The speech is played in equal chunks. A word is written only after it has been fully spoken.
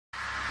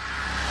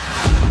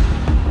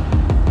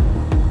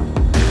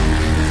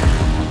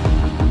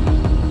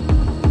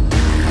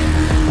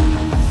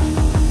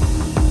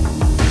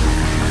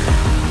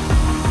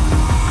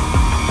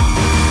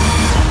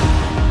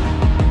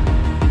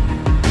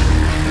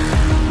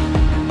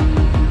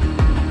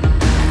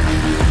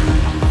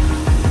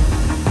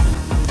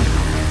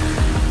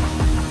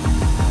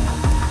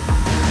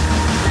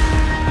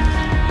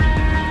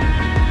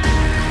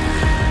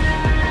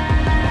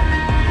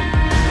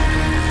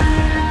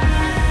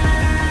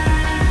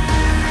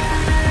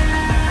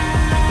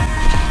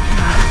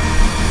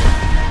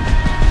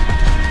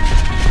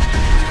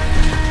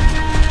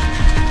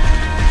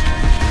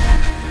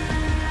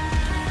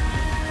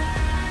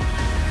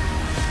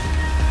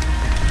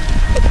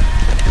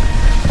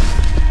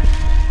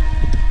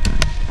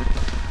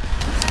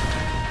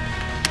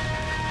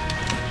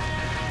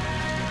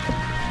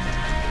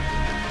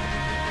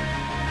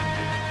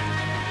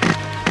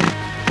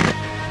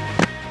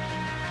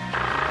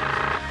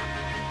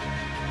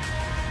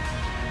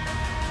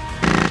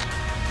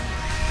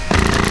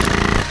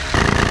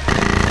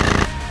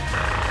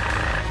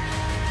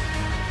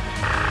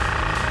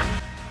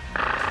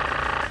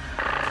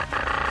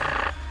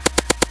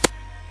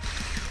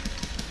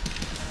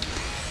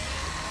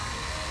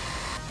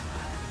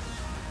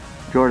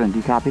Jordan, do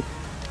you copy?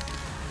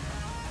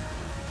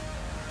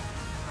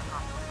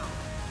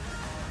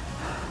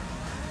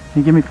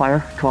 Can you give me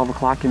fire? 12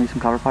 o'clock, give me some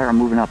cover fire. I'm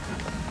moving up.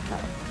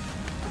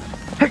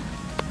 Hey!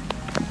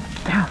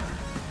 Down.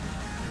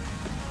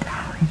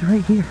 Down. He's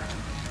right here.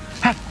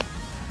 Hey!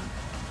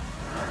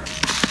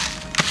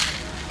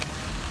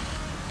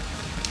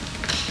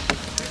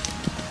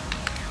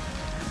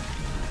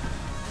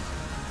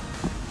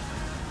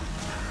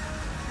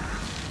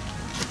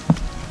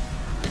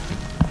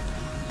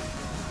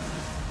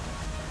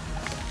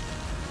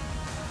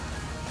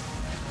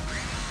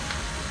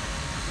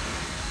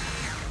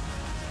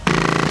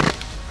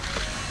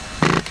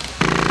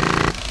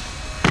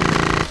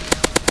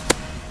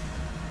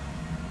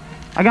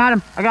 I got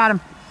him. I got him.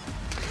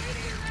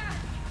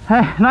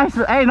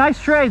 Hey, nice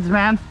trades,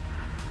 man.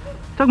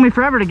 Took me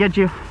forever to get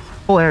you.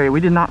 Whole area. We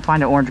did not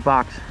find an orange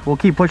box. We'll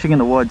keep pushing in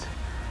the woods,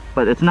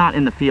 but it's not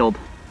in the field.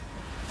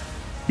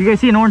 You guys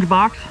see an orange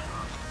box?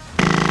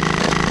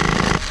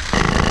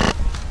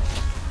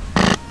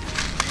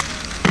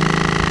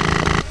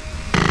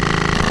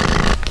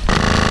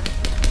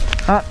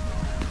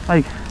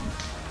 Like.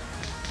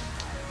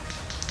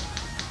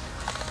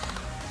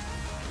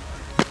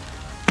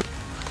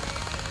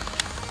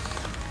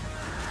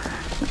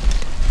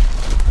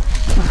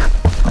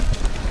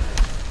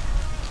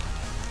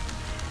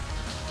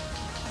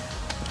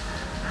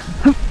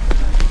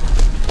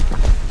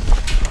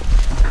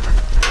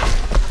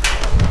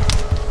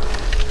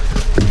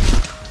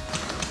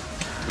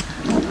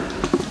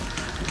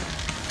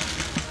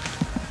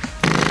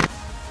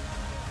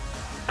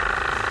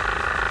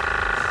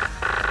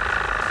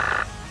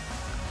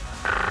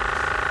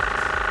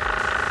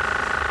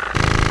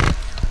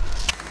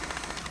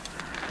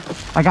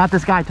 I got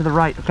this guy to the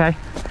right, okay?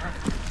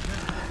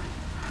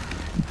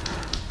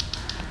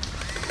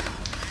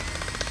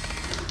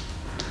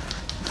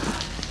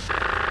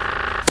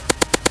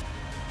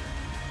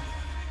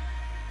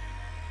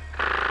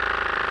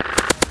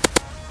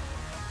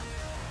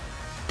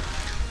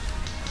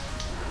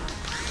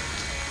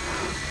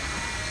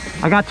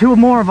 I got 2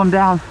 more of them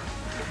down.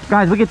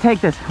 Guys, we can take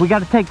this. We got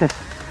to take this.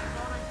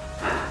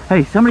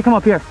 Hey, somebody come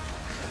up here.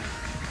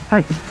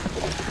 Hey.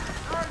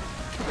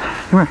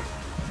 Come here.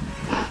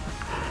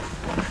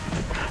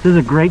 This is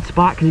a great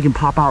spot because you can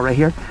pop out right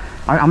here.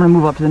 All right, I'm gonna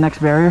move up to the next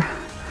barrier.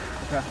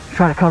 Okay.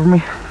 Try to cover me.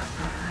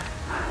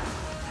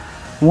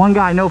 One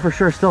guy I know for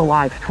sure is still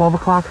alive. 12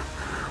 o'clock.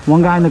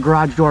 One guy in the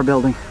garage door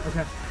building.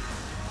 Okay.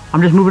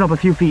 I'm just moving up a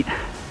few feet.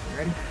 You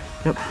ready?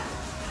 Yep.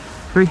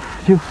 3,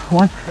 2,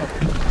 1. Go.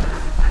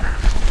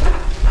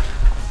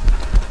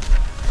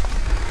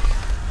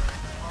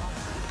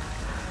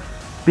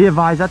 Be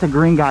advised, that's a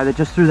green guy that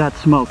just threw that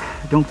smoke.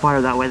 Don't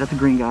fire that way. That's a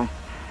green guy.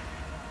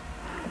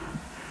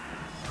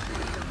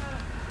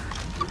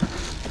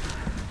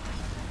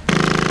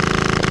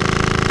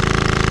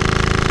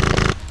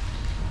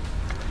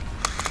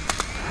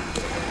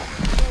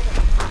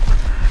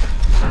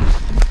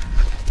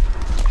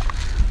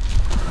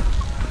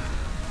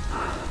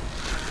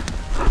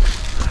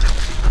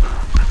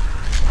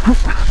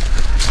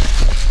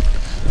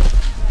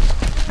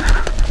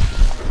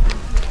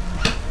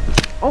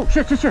 Oh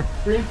shit, shit, shit.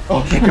 Green?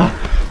 Oh thank God.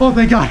 Oh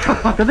thank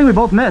God. Good thing we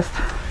both missed.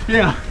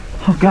 Yeah.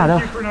 Oh God.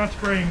 Thank you for not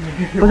spraying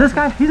me. Was this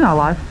guy? He's not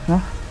alive. No?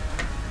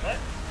 What?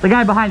 The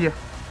guy behind you.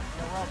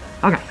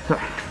 Okay,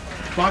 sorry.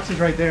 Box is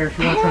right there if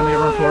you want to try to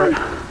run for it.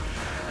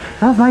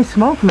 That was nice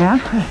smoke, man.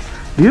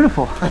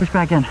 Beautiful. Push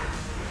back in.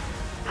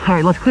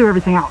 Alright, let's clear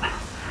everything out.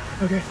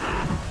 Okay.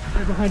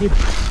 Right behind you.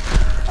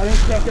 I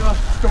didn't check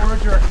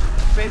storage or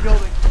bay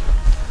building.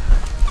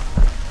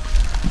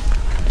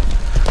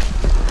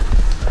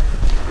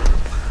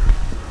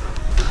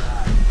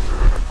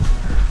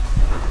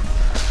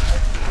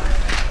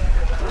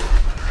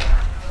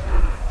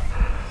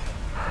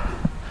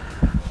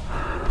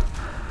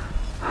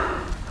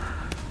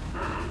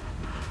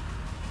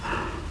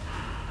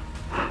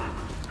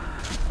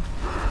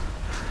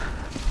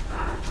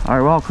 All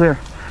right, we're all clear.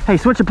 Hey,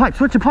 switch the pipe,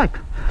 switch the pipe.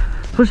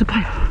 Switch the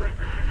pipe.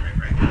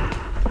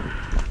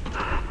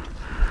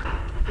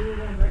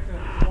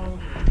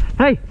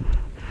 Hey,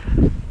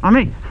 on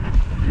me.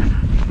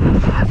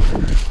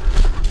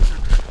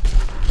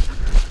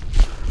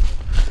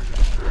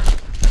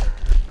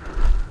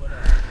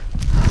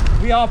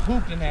 We all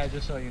pooped in that,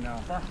 just so you know.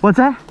 What's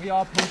that? We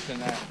all pooped in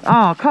that.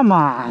 Oh, come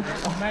on.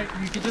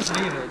 You could just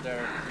leave it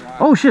there.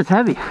 Oh shit, it's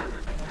heavy.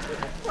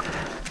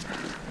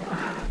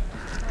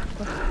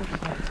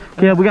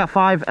 Yeah, we got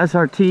 5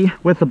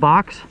 SRT with the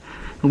box,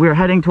 and we are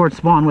heading towards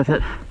spawn with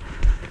it.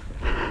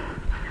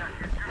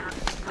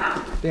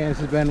 Dan,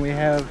 this is Ben. We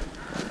have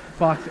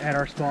Fox at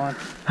our spawn.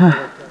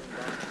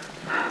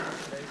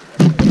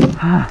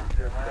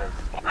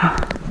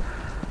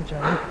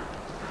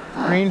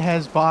 Green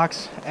has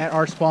box at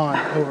our spawn.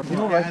 Over. You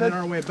know what I said? And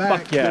on our way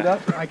back, fuck yeah.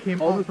 I came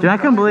over. Dude, I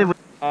couldn't believe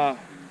it.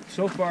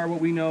 So far,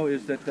 what we know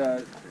is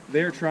that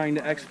they're trying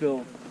to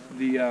exfil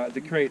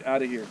the crate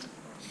out of here.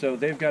 So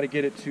they've got to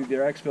get it to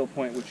their exfil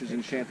point, which is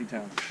in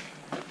Shantytown.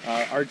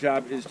 Our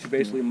job is to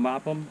basically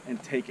mop them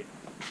and take it.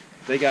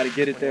 They got to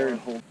get it there and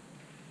hold.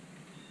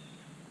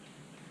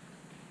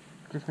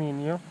 Just me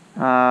and you? They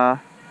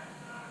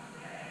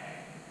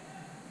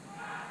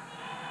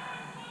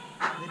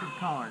didn't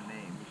call our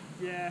names.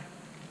 Yeah.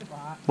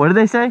 What did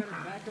they say?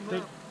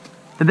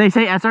 Did they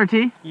say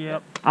SRT?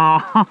 Yep.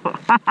 Oh.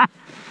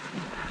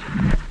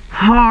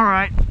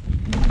 Alright.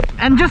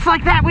 And just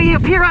like that, we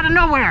appear out of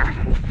nowhere.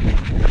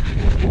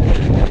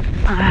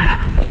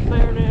 Say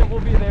our name,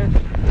 we'll be there.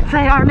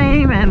 Say our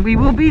name and we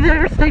will be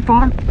there. State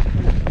Farm.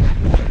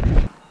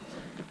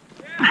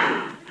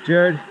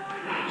 Jared,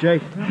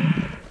 Jake.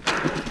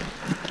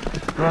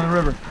 We're on the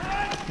river.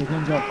 Here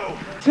comes up.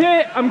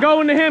 Hit! I'm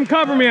going to him.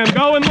 Cover me. I'm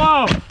going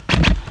low.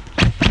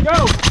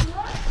 Go!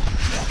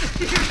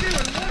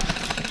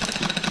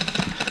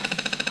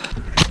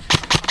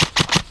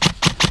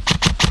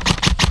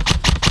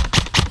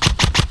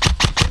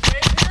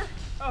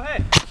 Oh,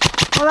 hey.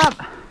 What up?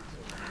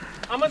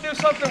 I'm going to do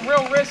something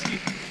real risky.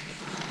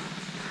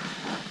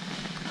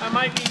 I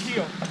might need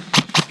heal.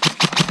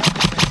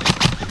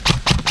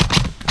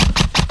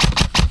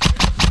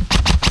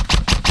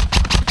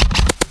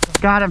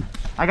 Got him.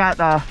 I got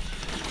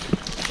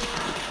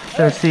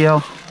their CO.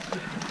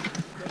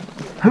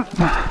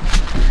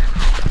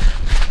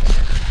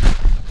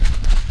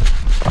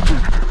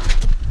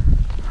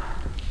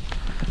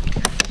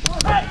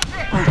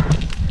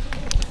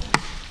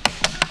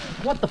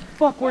 What the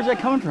fuck? Where's that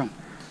coming from?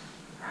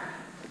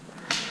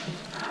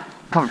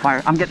 Cover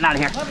fire. I'm getting out of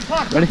here.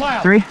 Ready?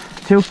 3,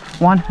 2,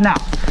 1, now.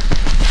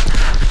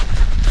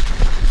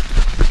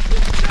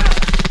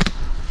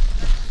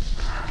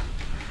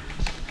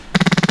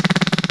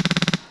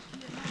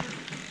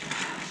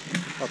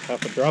 I'll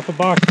have to drop a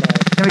box now.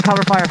 Give me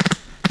cover fire.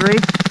 3,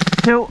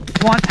 2,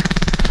 1.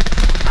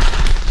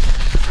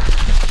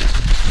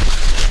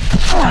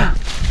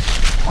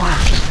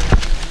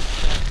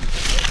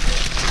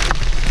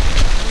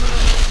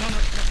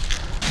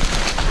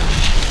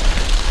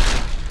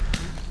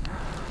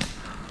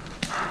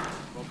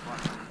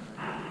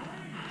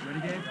 Ready,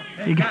 Gabe?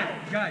 Hey, You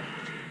guys.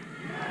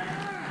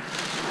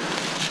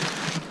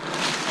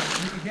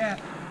 Take a gap.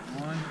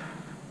 1,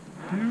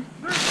 2,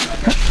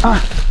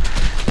 3.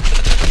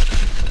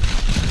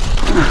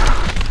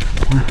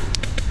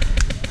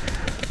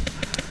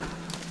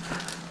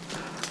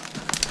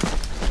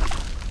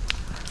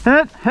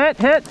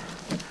 Hit.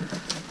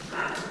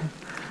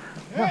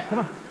 Come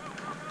on.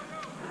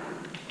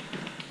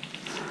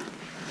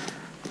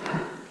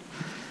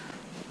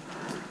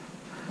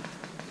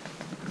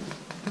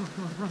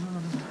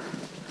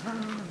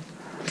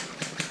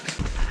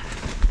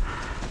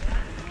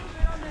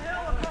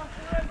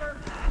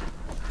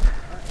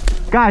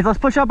 Guys, let's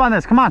push up on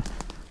this. Come on.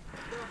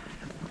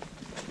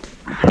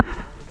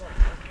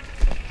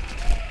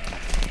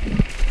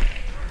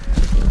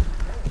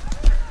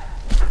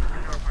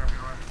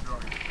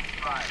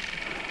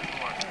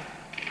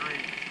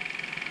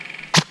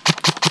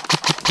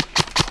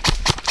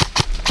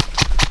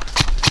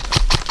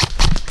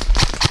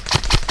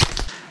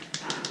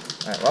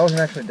 Alright, well, I wasn't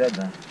actually dead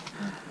then.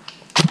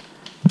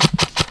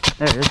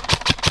 There it is.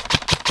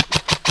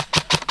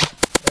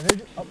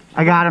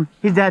 I got him.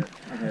 He's dead.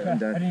 Okay, I'm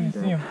dead. I didn't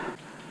even see him.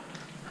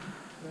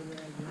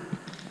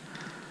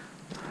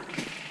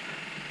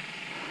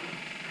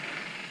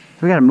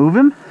 So we gotta move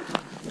him?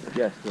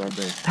 Yes, to our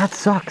base. That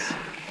sucks.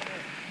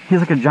 He's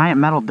like a giant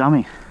metal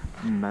dummy.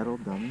 Metal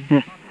dummy?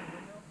 Yeah.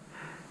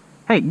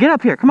 Hey, get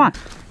up here. Come on.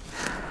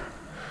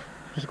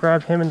 Just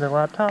grab him and the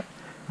laptop.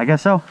 I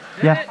guess so.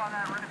 Yeah.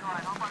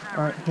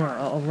 Alright, here,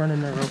 I'll run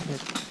in there real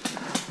quick.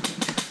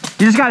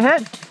 You just got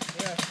hit?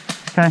 Yeah.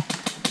 Okay.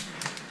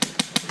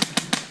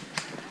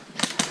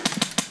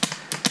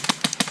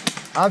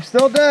 I'm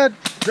still dead.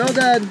 Still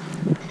dead.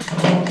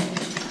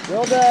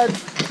 Still dead.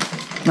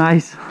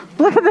 Nice.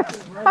 Look at this.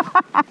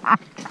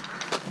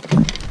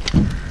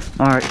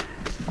 Alright.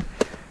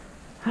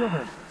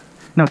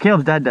 No,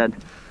 Caleb's dead.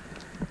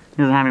 He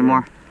doesn't have any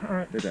more.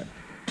 Alright. Did that.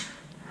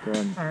 Go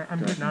on. Alright, I'm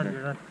getting out of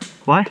here then.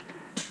 What?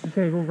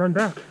 Okay, we'll run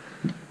back.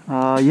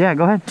 Yeah,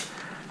 go ahead.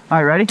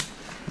 Alright, ready?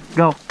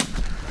 Go.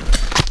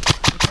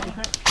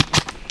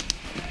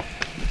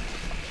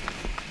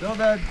 Still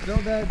dead.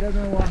 Dead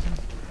and walking.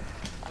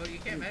 Oh, you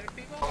can't medic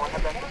people?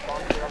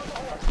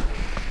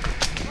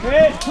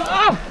 Hey!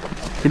 Oh!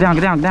 Get down.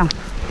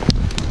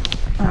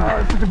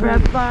 Took a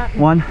bad spot.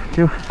 1,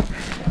 2.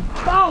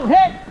 Oh,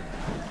 hit!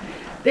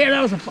 There,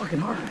 that was a fucking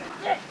hard one.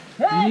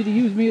 You need to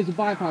use me as a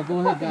bipod. Go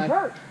ahead,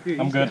 guy.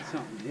 I'm good.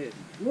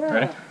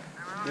 Ready?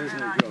 There's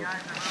no joke.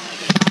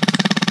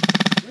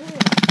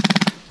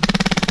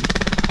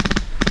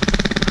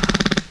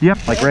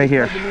 Yep, like right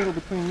here. The needle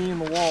between me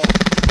and the wall.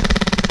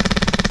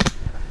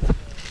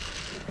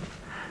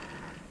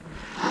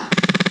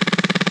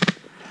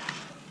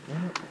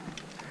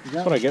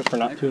 That's what I get for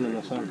not tuning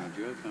this in.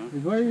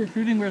 Where you're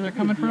shooting, where they're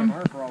coming from?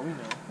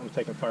 I'm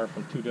taking fire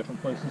from 2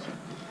 different places.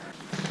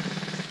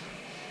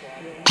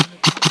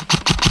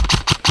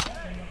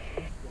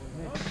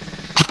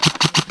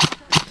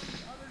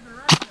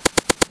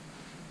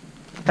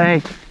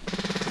 Hey,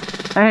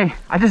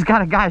 I just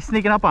got a guy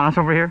sneaking up on us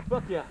over here.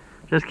 Fuck yeah.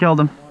 Just killed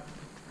him.